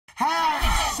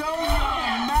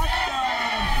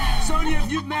Sonja,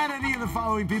 if you've met any of the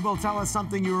following people, tell us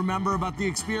something you remember about the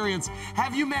experience.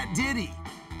 Have you met Diddy?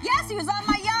 Yes, he was on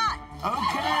my yacht.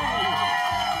 Okay.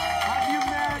 Have you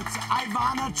met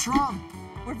Ivana Trump?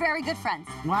 We're very good friends.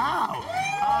 Wow.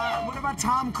 What about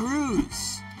Tom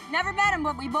Cruise? Never met him,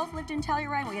 but we both lived in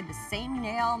Telluride. We had the same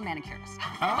nail manicurist.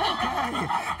 Okay.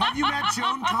 Have you met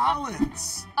Joan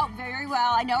Collins? Oh, very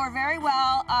well. I know her very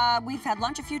well. We've had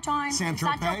lunch a few times.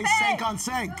 Saint-Tropez? Cinq on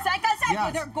Cinq. Cinq on Cinq,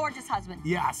 Yes. with her gorgeous husband.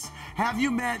 Yes. Have you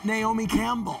met Naomi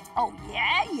Campbell? Oh,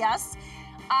 yeah, yes.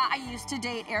 I used to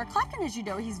date Eric Clapton, as you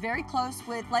know. He's very close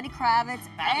with Lenny Kravitz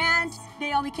and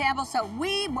Naomi Campbell, so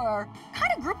we were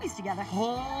kind of groupies together.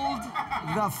 Hold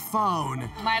the phone.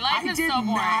 My life is so boring.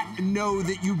 I did not know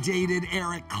that you dated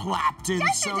Eric Clapton.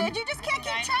 Yes, you did. You just can't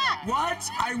keep track. What?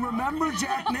 I remember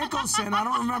Jack Nicholson. I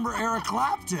don't remember Eric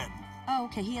Clapton. Oh,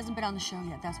 okay. He hasn't been on the show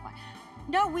yet. That's why.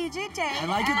 No, we did date. I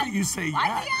like it that you say yeah.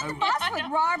 I'd be on the bus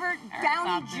with Robert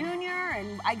Downey Clapton. Jr.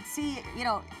 and I'd see, you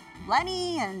know,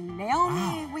 Lenny and Naomi.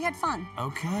 Wow. We had fun.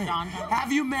 Okay. John.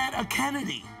 Have you met a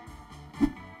Kennedy?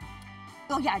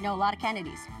 Oh, yeah, I know a lot of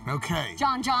Kennedys. Okay.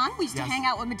 John. We used to hang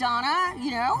out with Madonna,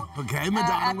 you know. Okay,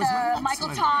 Madonna at was my the next Michael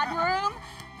one. Todd room.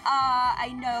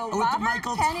 I know Oh, at the Robert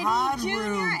Michael Kennedy Todd Jr.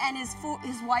 room. and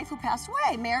his wife who passed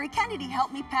away, Mary Kennedy,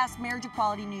 helped me pass Marriage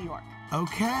Equality New York.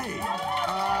 Okay.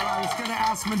 I was going to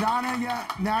ask Madonna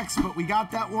next, but we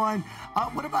got that one.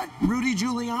 What about Rudy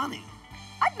Giuliani?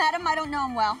 I've met him. I don't know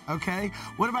him well. Okay.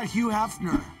 What about Hugh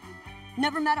Hefner?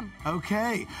 Never met him.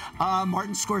 Okay.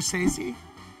 Martin Scorsese?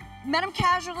 Met him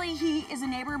casually. He is a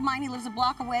neighbor of mine. He lives a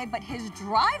block away, but his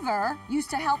driver used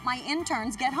to help my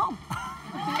interns get home.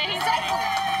 Amazing.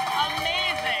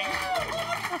 Amazing.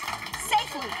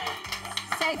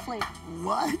 Safely.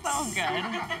 What? So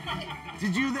good.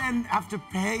 Did you then have to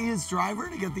pay his driver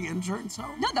to get the interns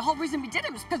home? No, the whole reason we did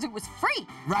it was because it was free.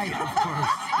 Right, of course.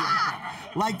 Yeah.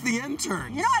 Like the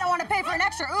interns. You know I don't want to pay for an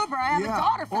extra Uber. I have a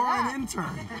daughter for that. Or an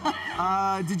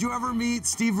intern. Did you ever meet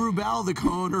Steve Rubell, the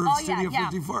co-owner of Studio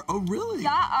 54? Oh, really? Yeah,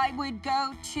 I would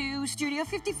go to Studio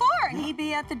 54, and he'd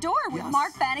be at the door with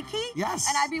Mark Beneke. Yes.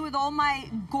 And I'd be with all my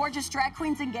gorgeous drag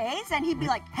queens and gays, and he'd be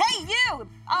like, hey, you!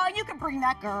 You can bring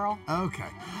that girl. Okay.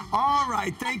 All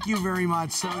right. Thank you very much,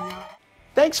 Sonja.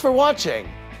 Thanks for watching.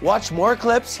 Watch more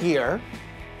clips here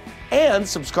and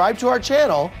subscribe to our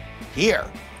channel here.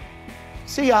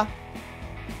 See ya.